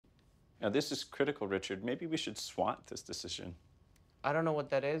Now, this is critical, Richard. Maybe we should SWOT this decision. I don't know what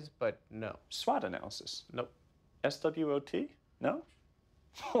that is, but no. SWOT analysis. Nope. SWOT? No?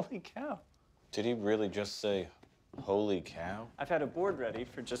 Holy cow. Did he really just say, holy cow? I've had a board ready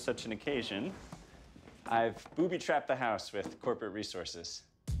for just such an occasion. I've booby-trapped the house with corporate resources.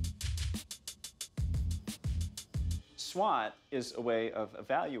 SWOT is a way of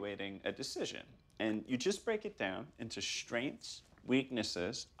evaluating a decision, and you just break it down into strengths,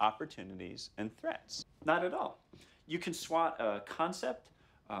 weaknesses, opportunities, and threats. Not at all. You can SWOT a concept,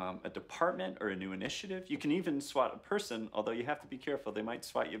 a department, or a new initiative. You can even SWOT a person, although you have to be careful. They might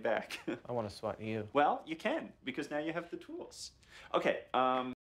SWOT you back. I want to SWOT you. Well, you can, because now you have the tools. Okay.